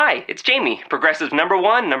Hi, it's Jamie, Progressive's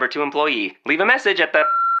 #1, #2 employee. Leave a message at the...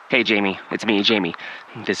 Hey, Jamie, it's me, Jamie.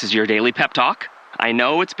 This is your daily pep talk. I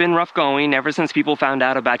know it's been rough going ever since people found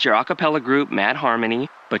out about your a cappella group, Mad Harmony,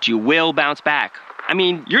 but you will bounce back. I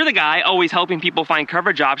mean, you're the guy always helping people find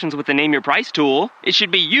coverage options with the Name Your Price tool. It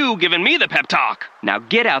should be you giving me the pep talk. Now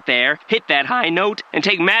get out there, hit that high note, and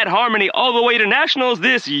take Mad Harmony all the way to nationals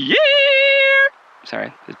this year!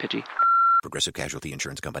 Sorry, it's pitchy. Progressive Casualty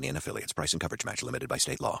Insurance Company and Affiliates. Price and coverage match limited by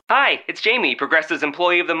state law. Hi, it's Jamie, Progressive's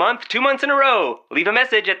Employee of the Month, 2 months in a row. Leave a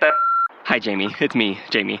message at the... Hi, Jamie. It's me,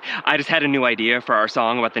 Jamie. I just had a new idea for our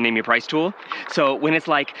song about the Name Your Price tool. So when it's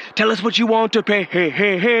like, tell us what you want to pay, hey,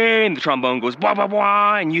 hey, hey, and the trombone goes, blah, blah,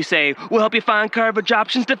 blah, and you say, we'll help you find coverage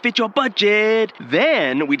options to fit your budget.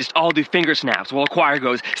 Then we just all do finger snaps while a choir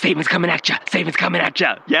goes, savings coming at ya, savings coming at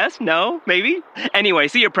ya. Yes? No? Maybe? Anyway,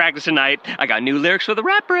 see your practice tonight. I got new lyrics for the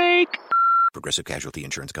rap break. Progressive Casualty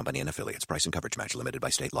Insurance Company and Affiliates. Price and coverage match limited by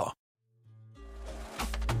state law.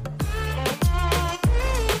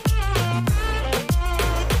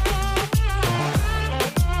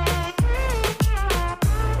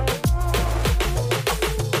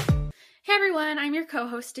 Hey everyone, I'm your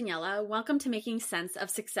co-host Daniela. Welcome to Making Sense of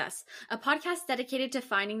Success, a podcast dedicated to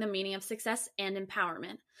finding the meaning of success and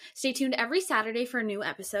empowerment. Stay tuned every Saturday for new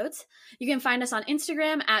episodes. You can find us on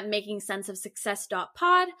Instagram at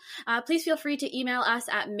makingsenseofsuccess.pod. Please feel free to email us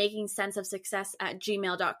at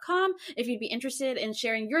makingsenseofsuccess@gmail.com if you'd be interested in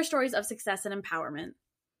sharing your stories of success and empowerment.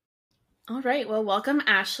 All right, well, welcome,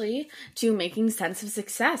 Ashley, to Making Sense of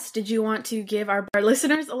Success. Did you want to give our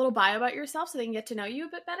listeners a little bio about yourself so they can get to know you a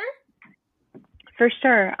bit better? For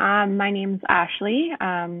sure. My name's Ashley.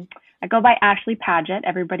 I go by Ashley Paget.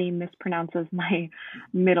 Everybody mispronounces my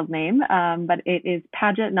middle name, but it is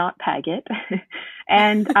Paget, not Paget.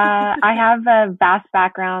 And I have a vast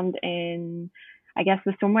background in, I guess,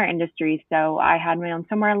 the swimwear industry. So I had my own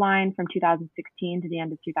swimwear line from 2016 to the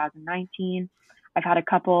end of 2019. I've had a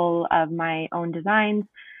couple of my own designs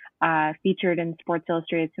featured in Sports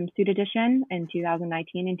Illustrated Swimsuit Edition in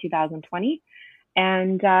 2019 and 2020.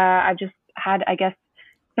 And I've just had, I guess,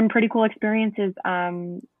 some pretty cool experiences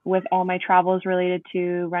with all my travels related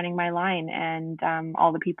to running my line and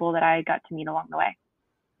all the people that I got to meet along the way.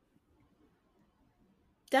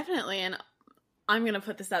 Definitely. And I'm going to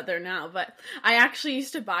put this out there now, but I actually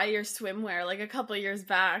used to buy your swimwear like a couple of years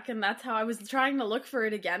back. And that's how I was trying to look for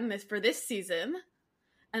it again for this season.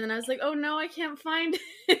 And then I was like, oh no, I can't find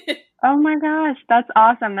it. Oh my gosh, that's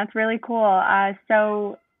awesome. That's really cool.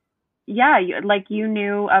 So yeah, you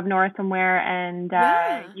knew of Nora Swimwear and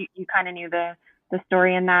you kind of knew the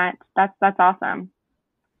story in that. That's awesome.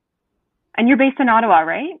 And you're based in Ottawa,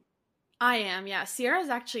 right? I am, yeah. Sierra's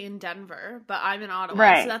actually in Denver, but I'm in Ottawa.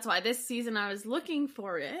 Right. So that's why this season I was looking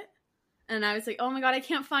for it. And I was like, oh my God, I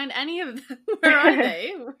can't find any of them. Where are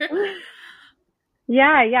they?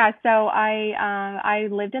 Yeah. So I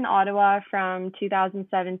lived in Ottawa from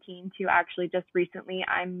 2017 to actually just recently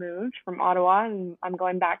I moved from Ottawa and I'm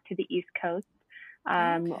going back to the East Coast,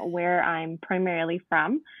 where I'm primarily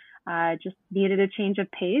from. Just needed a change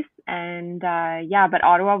of pace and but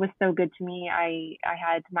Ottawa was so good to me. I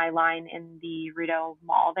had my line in the Rideau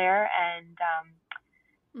Mall there and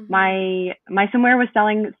my swimwear was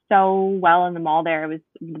selling so well in the mall there.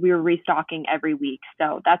 We were restocking every week.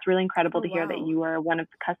 So that's really incredible to hear that you were one of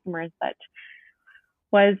the customers that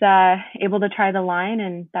was able to try the line,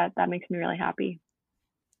 and that makes me really happy.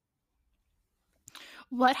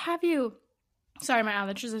 What have you, sorry, my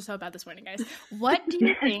allergies are so bad this morning, guys. What do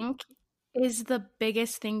you think is the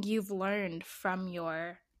biggest thing you've learned from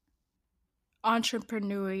your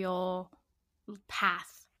entrepreneurial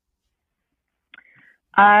path?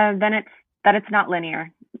 Then it's not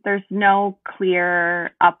linear. There's no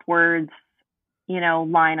clear upwards,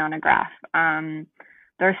 line on a graph.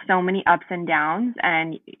 There's so many ups and downs,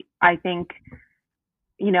 and I think,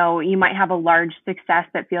 you might have a large success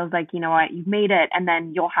that feels like, you've made it, and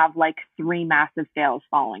then you'll have like 3 massive fails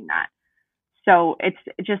following that. So it's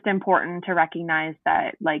just important to recognize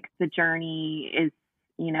that like the journey is,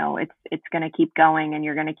 it's going to keep going, and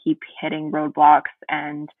you're going to keep hitting roadblocks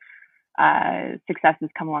and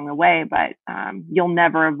successes come along the way, but you'll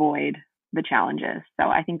never avoid the challenges. So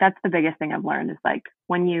I think that's the biggest thing I've learned is like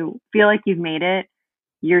when you feel like you've made it,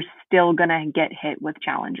 you're still gonna get hit with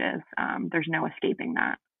challenges. There's no escaping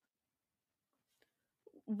that.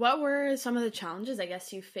 What were some of the challenges I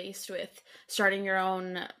guess you faced with starting your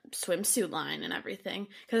own swimsuit line and everything?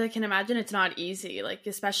 Because I can imagine it's not easy, like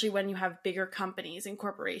especially when you have bigger companies and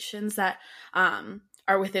corporations that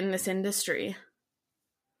are within this industry.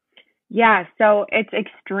 Yeah, so it's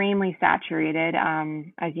extremely saturated.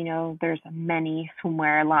 As you know, there's many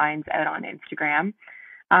swimwear lines out on Instagram.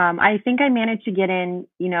 I think I managed to get in,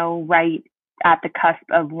 right at the cusp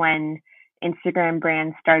of when Instagram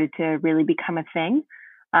brands started to really become a thing,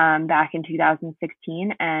 back in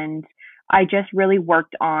 2016. And I just really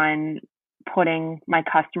worked on putting my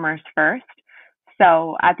customers first.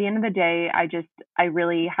 So at the end of the day, I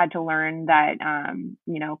really had to learn that,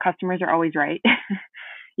 customers are always right.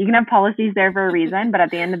 You can have policies there for a reason, but at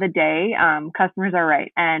the end of the day, customers are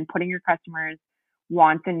right. And putting your customers'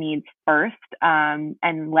 wants and needs first,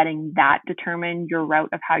 and letting that determine your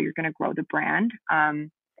route of how you're going to grow the brand,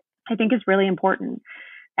 I think is really important.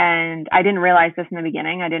 And I didn't realize this in the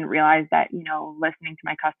beginning. I didn't realize that, listening to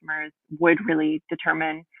my customers would really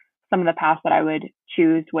determine some of the paths that I would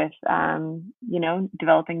choose with,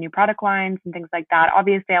 developing new product lines and things like that.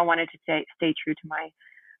 Obviously, I wanted to stay true to my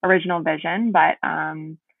original vision, but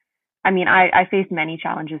I faced many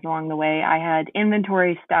challenges along the way. I had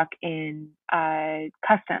inventory stuck in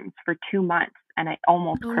customs for 2 months, and I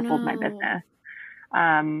almost crippled my business.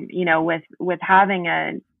 With having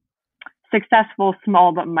a successful,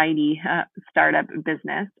 small but mighty startup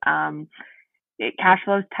business, cash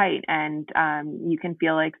flow's tight, and you can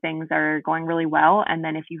feel like things are going really well, and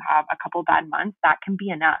then if you have a couple bad months, that can be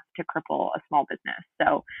enough to cripple a small business.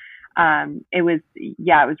 So it was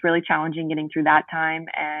really challenging getting through that time.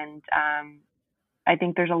 And I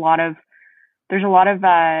think there's a lot of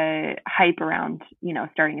hype around,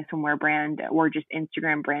 starting a swimwear brand or just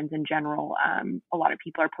Instagram brands in general. A lot of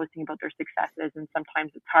people are posting about their successes, and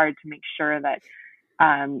sometimes it's hard to make sure that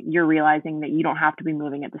you're realizing that you don't have to be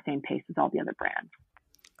moving at the same pace as all the other brands.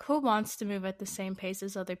 Who wants to move at the same pace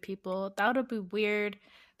as other people? That would be weird.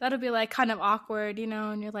 That would be like kind of awkward,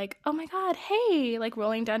 and you're like, oh my God, hey, like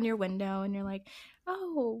rolling down your window, and you're like,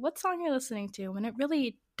 oh, what song are you listening to? When it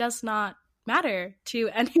really does not matter to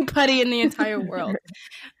anybody in the entire world.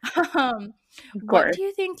 What do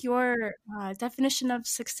you think your definition of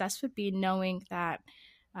success would be, knowing that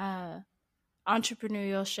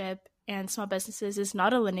entrepreneurship and small businesses is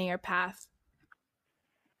not a linear path?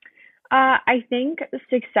 I think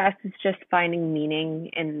success is just finding meaning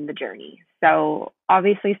in the journey. So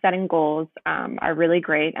obviously setting goals are really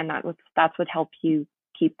great, and that's what helps you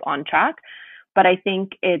keep on track. But I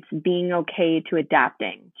think it's being okay to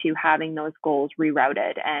adapting, to having those goals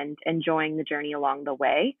rerouted and enjoying the journey along the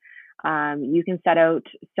way. You can set out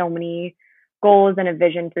so many goals and a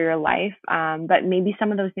vision for your life, but maybe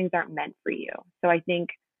some of those things aren't meant for you. So I think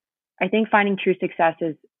finding true success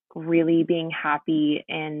is really being happy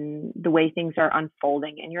in the way things are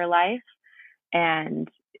unfolding in your life, and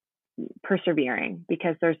persevering,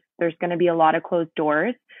 because there's going to be a lot of closed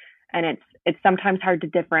doors, and it's sometimes hard to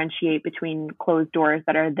differentiate between closed doors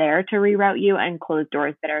that are there to reroute you and closed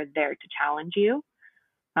doors that are there to challenge you.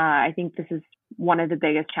 I think this is one of the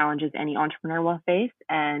biggest challenges any entrepreneur will face,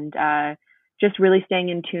 and just really staying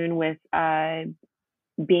in tune with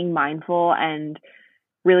being mindful and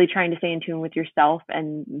really trying to stay in tune with yourself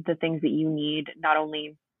and the things that you need, not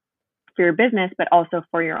only for your business, but also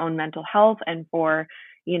for your own mental health and for,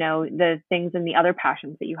 the things and the other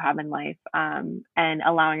passions that you have in life, and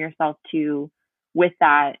allowing yourself to, with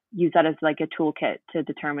that, use that as like a toolkit to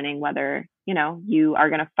determining whether, you are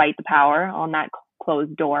going to fight the power on that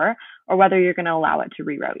closed door, or whether you're going to allow it to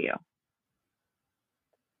reroute you.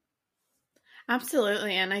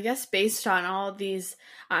 Absolutely. And I guess based on all of these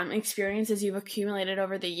experiences you've accumulated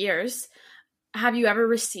over the years, have you ever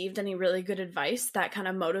received any really good advice that kind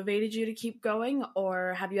of motivated you to keep going?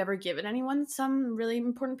 Or have you ever given anyone some really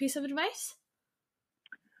important piece of advice?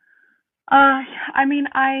 I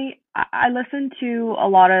listen to a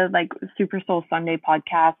lot of like Super Soul Sunday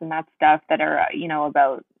podcasts and that stuff that are,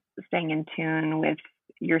 about staying in tune with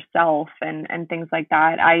yourself and things like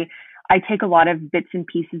that. I take a lot of bits and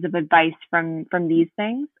pieces of advice from these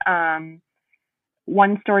things.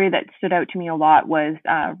 One story that stood out to me a lot was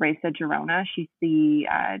Raisa Girona. She's the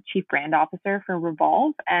chief brand officer for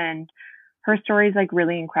Revolve, and her story is like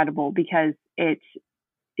really incredible because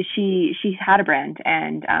she had a brand,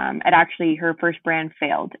 and it actually, her first brand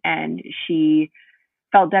failed, and she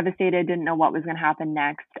felt devastated, didn't know what was going to happen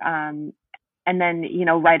next. And then,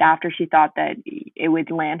 right after, she thought that it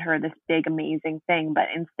would land her this big, amazing thing. But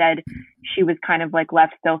instead, she was kind of like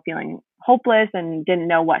left still feeling hopeless and didn't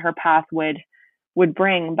know what her path would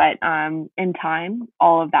bring. But in time,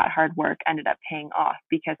 all of that hard work ended up paying off,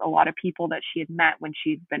 because a lot of people that she had met when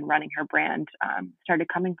she'd been running her brand started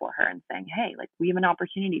coming for her and saying, hey, like, we have an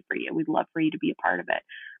opportunity for you. We'd love for you to be a part of it.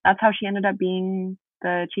 That's how she ended up being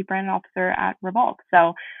the chief brand officer at Revolve.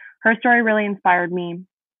 So her story really inspired me.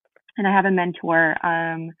 And I have a mentor,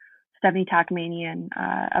 Stephanie Takamanian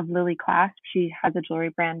of Lily Clasp. She has a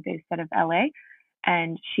jewelry brand based out of LA.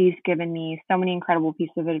 And she's given me so many incredible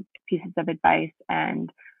pieces of advice,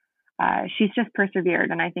 and she's just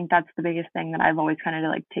persevered. And I think that's the biggest thing that I've always kind of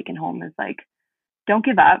like taken home is like, don't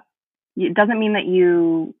give up. It doesn't mean that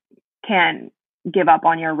you can give up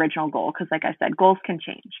on your original goal, because like I said, goals can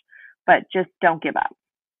change, but just don't give up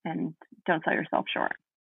and don't sell yourself short.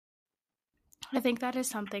 I think that is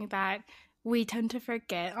something that we tend to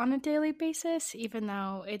forget on a daily basis, even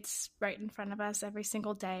though it's right in front of us every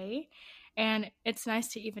single day. And it's nice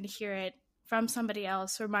to even hear it from somebody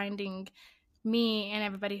else, reminding me and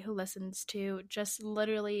everybody who listens to just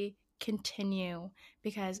literally continue,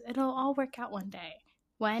 because it'll all work out one day.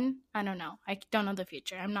 When? I don't know. I don't know the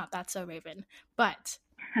future. I'm not that so Raven. But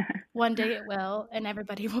one day it will, and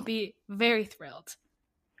everybody will be very thrilled.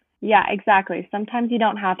 Yeah, exactly. Sometimes you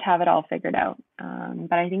don't have to have it all figured out.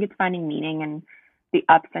 But I think it's finding meaning in the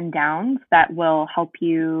ups and downs that will help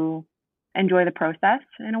you enjoy the process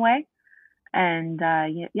in a way. And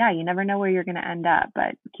yeah, you never know where you're going to end up,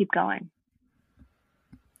 but keep going.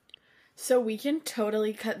 So we can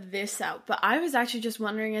totally cut this out, but I was actually just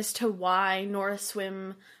wondering as to why Nora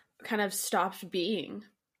Swim kind of stopped being.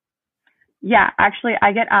 Yeah, actually,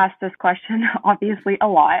 I get asked this question obviously a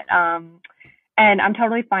lot. And I'm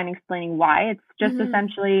totally fine explaining why. It's just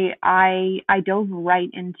essentially I dove right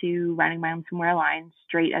into running my own swimwear line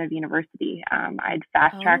straight out of university. I'd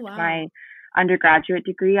fast-tracked my undergraduate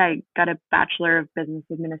degree. I got a Bachelor of Business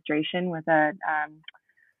Administration with a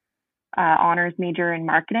honors major in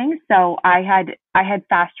marketing. So I had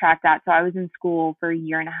fast-tracked that. So I was in school for a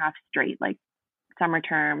year and a half straight, like summer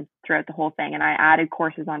terms throughout the whole thing. And I added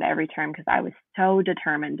courses onto every term because I was so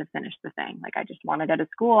determined to finish the thing. Like I just wanted out of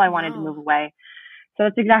school. I wanted to move away. So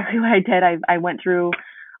that's exactly what I did. I went through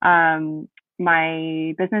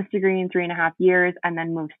my business degree in 3.5 years and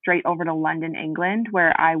then moved straight over to London, England,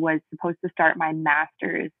 where I was supposed to start my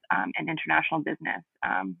master's in international business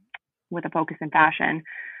with a focus in fashion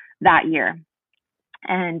that year.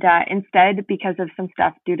 And instead, because of some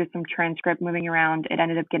stuff due to some transcript moving around, it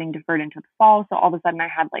ended up getting deferred into the fall. So all of a sudden I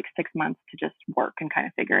had like 6 months to just work and kind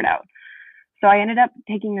of figure it out. So I ended up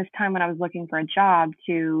taking this time when I was looking for a job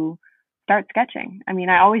to start sketching. I mean,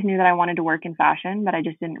 I always knew that I wanted to work in fashion, but I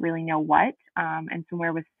just didn't really know what. And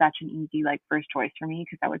swimwear was such an easy like first choice for me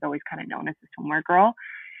because I was always kind of known as a swimwear girl.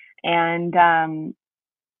 And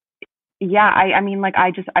yeah, I mean, like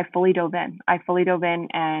I fully dove in. I fully dove in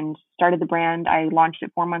and started the brand. I launched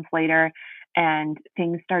it 4 months later, and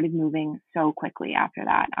things started moving so quickly after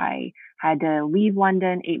that. I had to leave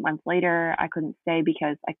London 8 months later. I couldn't stay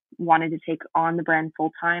because I wanted to take on the brand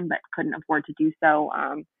full time, but couldn't afford to do so.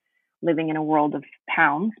 Living in a world of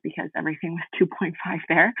pounds because everything was 2.5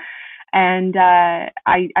 there. And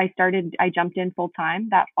I jumped in full time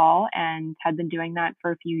that fall and had been doing that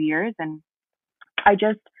for a few years. And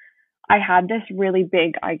I had this really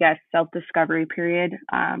big, I guess, self-discovery period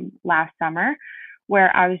last summer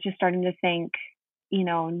where I was just starting to think, you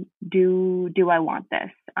know, do I want this?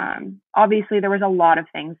 Obviously, there was a lot of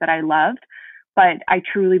things that I loved, but I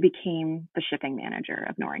truly became the shipping manager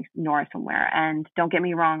of Nora Swimwear. And don't get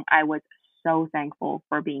me wrong, I was so thankful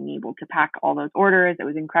for being able to pack all those orders. It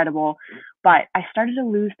was incredible. But I started to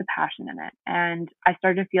lose the passion in it. And I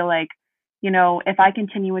started to feel like, you know, if I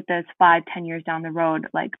continue with this 5-10 years down the road,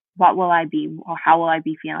 like what will I be or how will I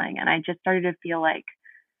be feeling? And I just started to feel like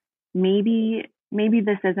maybe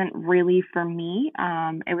this isn't really for me.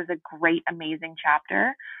 It was a great, amazing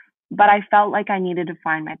chapter, but I felt like I needed to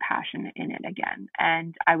find my passion in it again.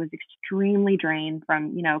 And I was extremely drained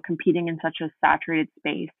from, you know, competing in such a saturated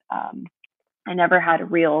space. I never had a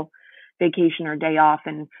real vacation or day off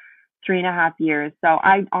in 3.5 years. So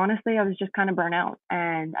I was just kind of burnt out,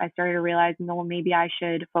 and I started to realize, no, well, maybe I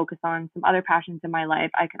should focus on some other passions in my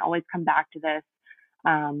life. I can always come back to this,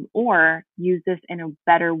 or use this in a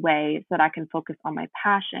better way so that I can focus on my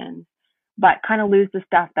passions, but kind of lose the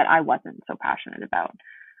stuff that I wasn't so passionate about.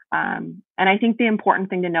 And I think the important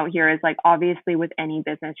thing to note here is, like, obviously with any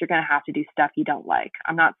business, you're going to have to do stuff you don't like.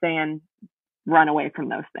 I'm not saying run away from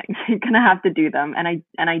those things. You're going to have to do them. And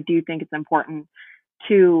I do think it's important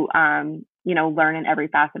to, you know, learn in every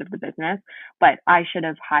facet of the business, but I should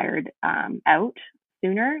have hired out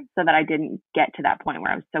sooner so that I didn't get to that point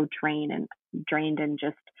where I was so drained and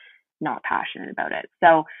just not passionate about it.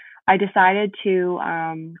 So I decided to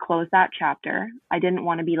close that chapter. I didn't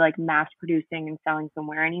want to be like mass producing and selling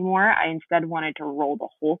somewhere anymore. I instead wanted to roll the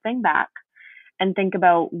whole thing back and think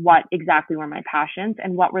about what exactly were my passions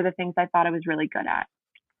and what were the things I thought I was really good at.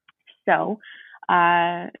 So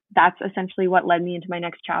that's essentially what led me into my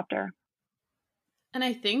next chapter. And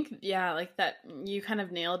I think, yeah, like that you kind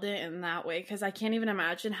of nailed it in that way, because I can't even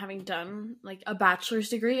imagine having done like a bachelor's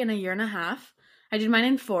degree in a year and a half. I did mine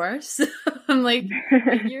in 4. So I'm like,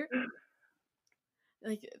 you're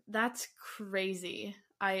like, that's crazy.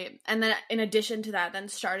 And then in addition to that, then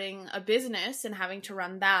starting a business and having to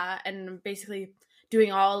run that and basically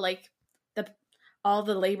doing all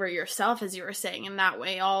the labor yourself, as you were saying, in that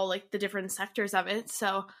way, all like the different sectors of it.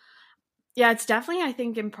 So yeah, it's definitely, I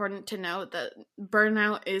think, important to note that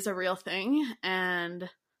burnout is a real thing. And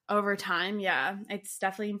over time, yeah, it's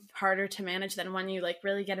definitely harder to manage than when you like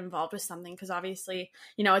really get involved with something. Because obviously,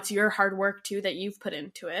 it's your hard work too that you've put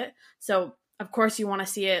into it. So of course you want to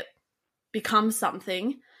see it become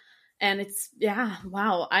something. And it's, yeah,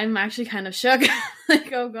 wow, I'm actually kind of shook.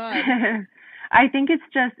 Like, oh God. I think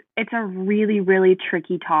it's a really, really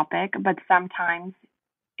tricky topic, but sometimes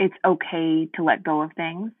it's okay to let go of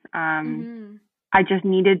things. I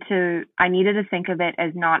needed to think of it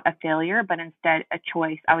as not a failure, but instead a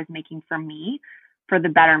choice I was making for me, for the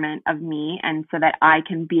betterment of me, and so that I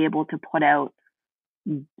can be able to put out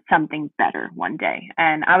something better one day.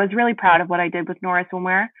 And I was really proud of what I did with Nora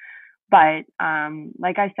Swimwear. But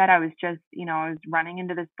like I said, I was just, I was running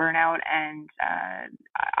into this burnout, and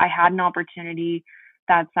I had an opportunity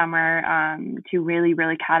that summer to really,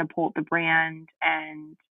 really catapult the brand.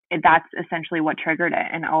 And that's essentially what triggered it.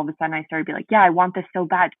 And all of a sudden I started to be like, yeah, I want this so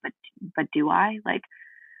bad, but do I? Like,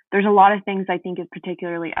 there's a lot of things I think, is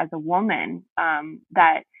particularly as a woman,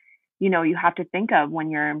 that, you have to think of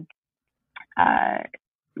when you're,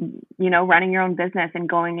 running your own business and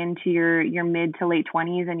going into your mid to late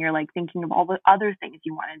 20s, and you're like thinking of all the other things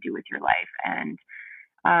you want to do with your life.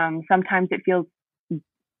 And sometimes it feels,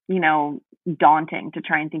 daunting to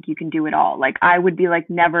try and think you can do it all. Like, I would be like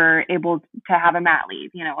never able to have a mat leave,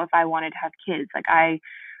 if I wanted to have kids. Like, I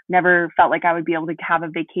never felt like I would be able to have a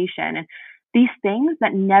vacation. And these things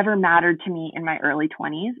that never mattered to me in my early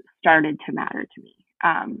 20s started to matter to me.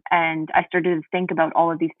 And I started to think about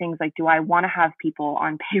all of these things, like, do I want to have people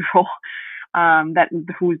on payroll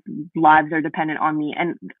whose lives are dependent on me?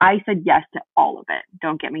 And I said yes to all of it.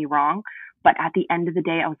 Don't get me wrong. But at the end of the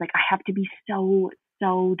day, I was like, I have to be so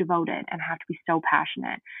devoted and have to be so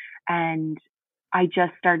passionate. And I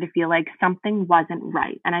just started to feel like something wasn't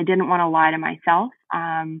right. And I didn't want to lie to myself.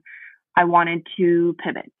 I wanted to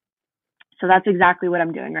pivot. So that's exactly what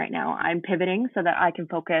I'm doing right now. I'm pivoting so that I can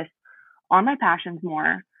focus on my passions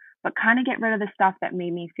more, but kind of get rid of the stuff that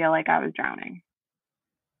made me feel like I was drowning.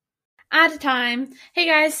 At a time. Hey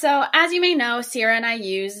guys, so as you may know, Sierra and I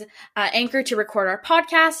use Anchor to record our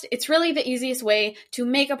podcast. It's really the easiest way to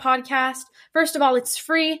make a podcast. First of all, it's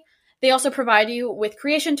free. They also provide you with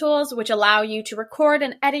creation tools, which allow you to record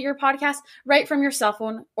and edit your podcast right from your cell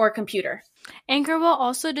phone or computer. Anchor will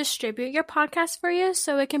also distribute your podcast for you,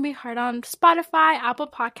 so it can be heard on Spotify, Apple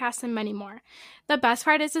Podcasts, and many more. The best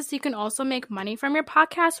part is you can also make money from your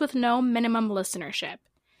podcast with no minimum listenership.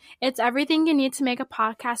 It's everything you need to make a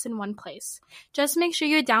podcast in one place. Just make sure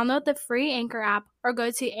you download the free Anchor app or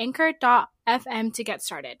go to anchor.fm to get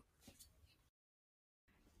started.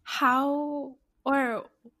 How, or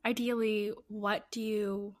ideally, what do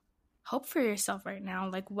you hope for yourself right now?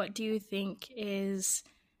 Like, what do you think is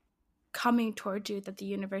coming towards you that the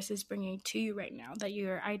universe is bringing to you right now, that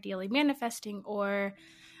you're ideally manifesting or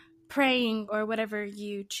praying or whatever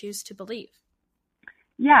you choose to believe?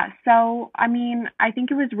 Yeah. So, I mean, I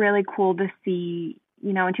think it was really cool to see,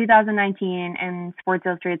 in 2019 in Sports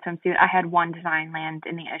Illustrated Swimsuit, I had one design land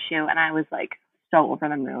in the issue, and I was like so over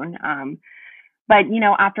the moon. But,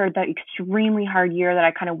 after the extremely hard year that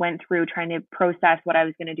I kind of went through trying to process what I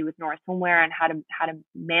was going to do with Nora Swimwear and how to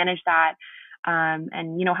manage that, and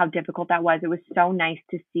how difficult that was, it was so nice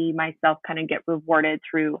to see myself kind of get rewarded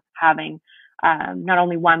through having not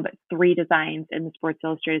only one, but 3 designs in the Sports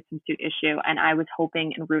Illustrated Swimsuit issue. And I was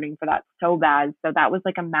hoping and rooting for that so bad. So that was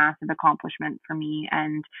like a massive accomplishment for me.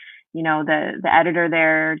 And, the editor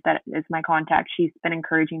there that is my contact, she's been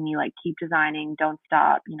encouraging me, like, keep designing, don't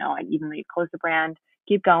stop. Even though you close the brand,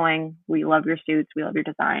 keep going. We love your suits. We love your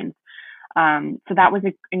designs. So that was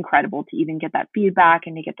incredible to even get that feedback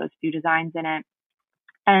and to get those few designs in it.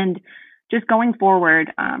 And just going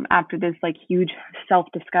forward, after this like huge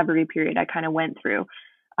self-discovery period I kind of went through,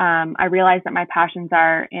 I realized that my passions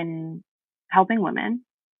are in helping women.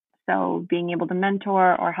 So being able to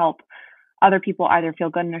mentor or help other people either feel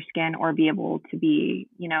good in their skin or be able to be,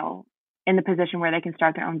 in the position where they can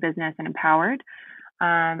start their own business and empowered,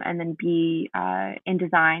 and then be in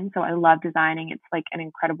design. So I love designing. It's like an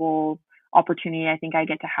incredible opportunity I think I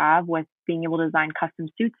get to have with being able to design custom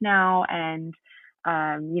suits now and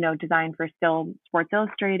design for still Sports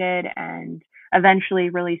Illustrated and eventually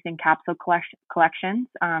releasing capsule collections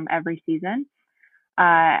every season.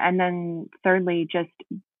 And then thirdly, just,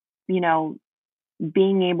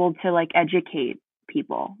 being able to like educate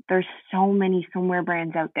people. There's so many swimwear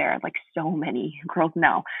brands out there, like so many, girls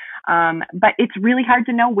know. But it's really hard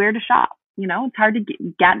to know where to shop. It's hard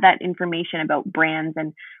to get that information about brands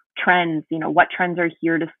and trends, what trends are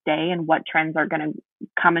here to stay and what trends are going to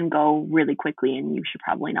come and go really quickly. And you should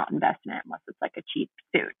probably not invest in it unless it's like a cheap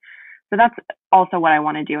suit. So that's also what I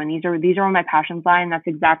want to do. And these are where my passions lie. And that's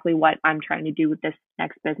exactly what I'm trying to do with this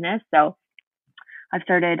next business. So I've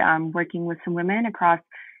started working with some women across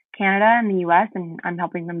Canada and the US, and I'm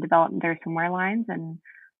helping them develop their swimwear lines, and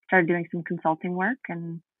started doing some consulting work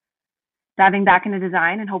and diving back into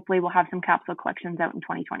design. And hopefully we'll have some capsule collections out in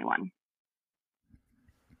 2021.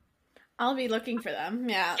 I'll be looking for them.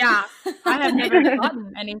 Yeah. Yeah. I have never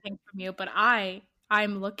gotten anything from you, but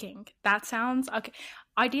I'm looking. That sounds okay.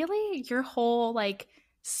 Ideally, your whole like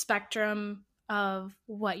spectrum of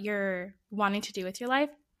what you're wanting to do with your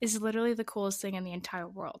life is literally the coolest thing in the entire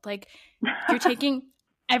world. Like, you're taking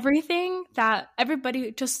everything that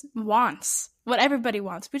everybody just wants, what everybody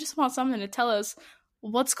wants. We just want someone to tell us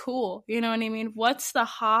what's cool. You know what I mean? What's the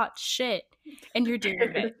hot shit? And you're doing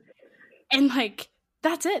it. And like,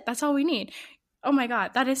 that's it. That's all we need. Oh my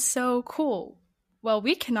God, that is so cool. Well,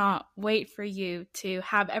 we cannot wait for you to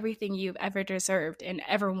have everything you've ever deserved and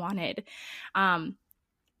ever wanted.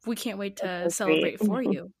 We can't wait to celebrate for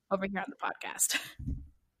you over here on the podcast.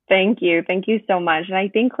 Thank you. Thank you so much. And I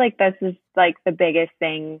think like this is like the biggest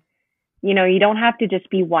thing. You don't have to just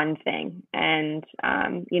be one thing. And,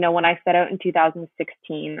 when I set out in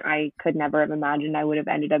 2016, I could never have imagined I would have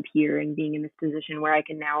ended up here and being in this position where I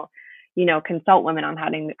can now, consult women on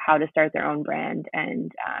how to start their own brand.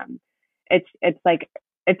 And it's like,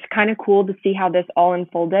 it's kind of cool to see how this all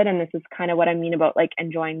unfolded. And this is kind of what I mean about like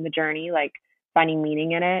enjoying the journey, like finding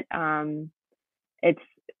meaning in it.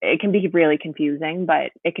 It can be really confusing, but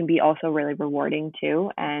it can be also really rewarding too.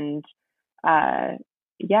 And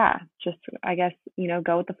just I guess,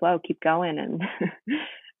 go with the flow, keep going. And I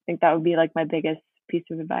think that would be like my biggest piece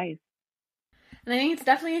of advice. And I think it's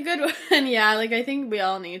definitely a good one. Yeah, like I think we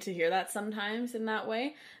all need to hear that sometimes in that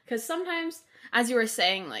way. Because sometimes, as you were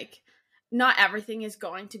saying, like not everything is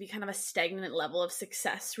going to be kind of a stagnant level of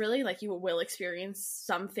success, really. Like you will experience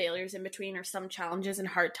some failures in between or some challenges and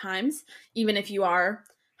hard times, even if you are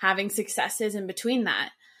having successes in between that.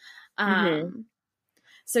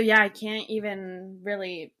 So yeah, I can't even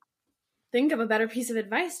really think of a better piece of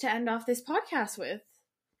advice to end off this podcast with.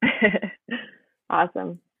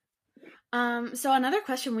 Awesome. So another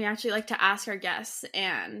question we actually like to ask our guests,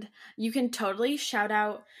 and you can totally shout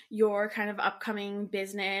out your kind of upcoming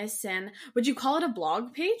business, and would you call it a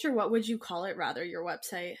blog page or what would you call it rather, your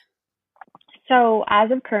website? So as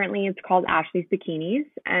of currently, it's called Ashley's Bikinis,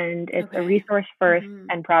 and it's a resource first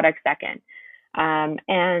and product second.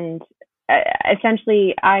 And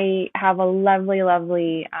essentially, I have a lovely,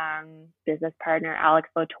 lovely business partner, Alex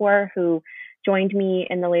Lautour, who joined me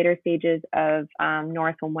in the later stages of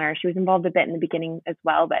Nora Swimwear. She was involved a bit in the beginning as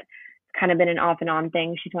well, but it's kind of been an off and on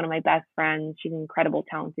thing. She's one of my best friends. She's an incredible,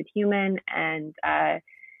 talented human. And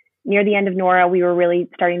near the end of Nora, we were really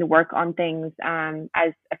starting to work on things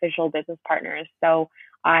as official business partners. So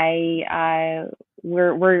we're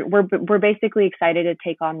basically excited to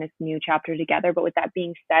take on this new chapter together. But with that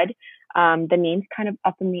being said, the name's kind of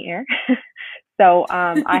up in the air. So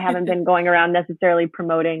I haven't been going around necessarily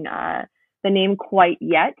promoting the name quite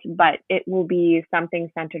yet, but it will be something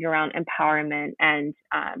centered around empowerment and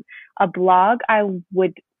a blog. I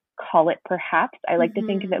would call it perhaps. I like to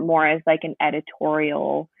think of it more as like an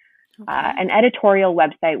editorial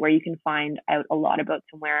website where you can find out a lot about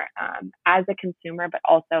swimwear as a consumer, but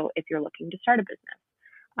also if you're looking to start a business.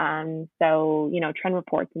 So, trend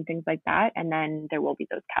reports and things like that. And then there will be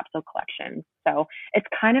those capsule collections. So it's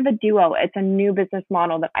kind of a duo. It's a new business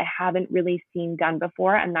model that I haven't really seen done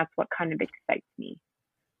before. And that's what kind of excites me.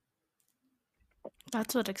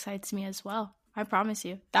 That's what excites me as well. I promise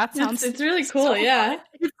you. That sounds it's really cool. Yeah.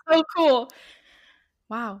 It's so cool.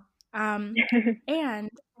 Wow. And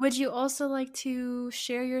would you also like to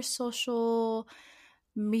share your social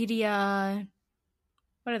media?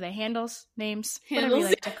 What are they? Handles? Names? Whatever you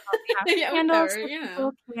like to call them. Yeah, handles so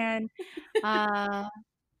people can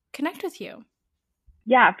connect with you.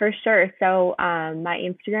 Yeah, for sure. So my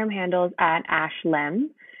Instagram handle is at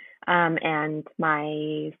 @ashlem, and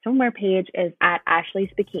my swimwear page is at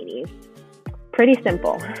Ashley's Bikinis. Pretty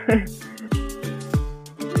simple.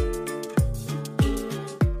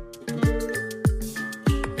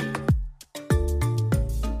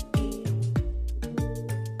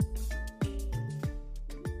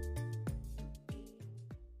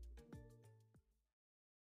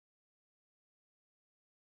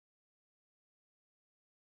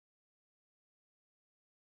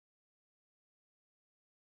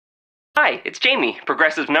 Hi, it's Jamie,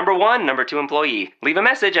 Progressive #1, #2 employee. Leave a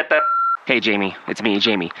message at the... Hey, Jamie, it's me,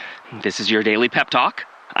 Jamie. This is your daily pep talk.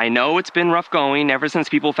 I know it's been rough going ever since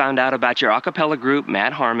people found out about your a cappella group,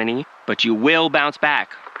 Mad Harmony, but you will bounce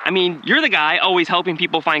back. I mean, you're the guy always helping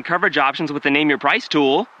people find coverage options with the Name Your Price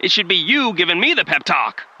tool. It should be you giving me the pep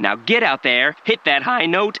talk. Now get out there, hit that high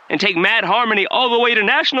note, and take Mad Harmony all the way to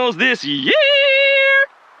nationals this year!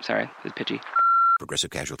 Sorry, it's pitchy.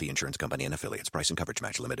 Progressive Casualty Insurance Company and Affiliates. Price and coverage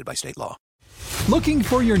match limited by state law. Looking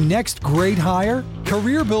for your next great hire?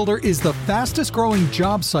 CareerBuilder is the fastest growing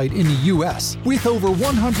job site in the U.S. with over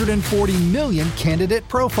 140 million candidate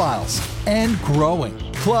profiles and growing.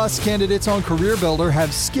 Plus, candidates on CareerBuilder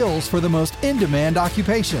have skills for the most in-demand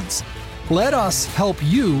occupations. Let us help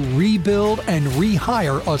you rebuild and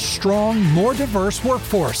rehire a strong, more diverse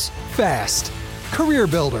workforce fast.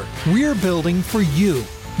 CareerBuilder, we're building for you.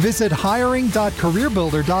 Visit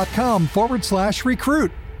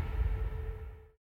hiring.careerbuilder.com/recruit.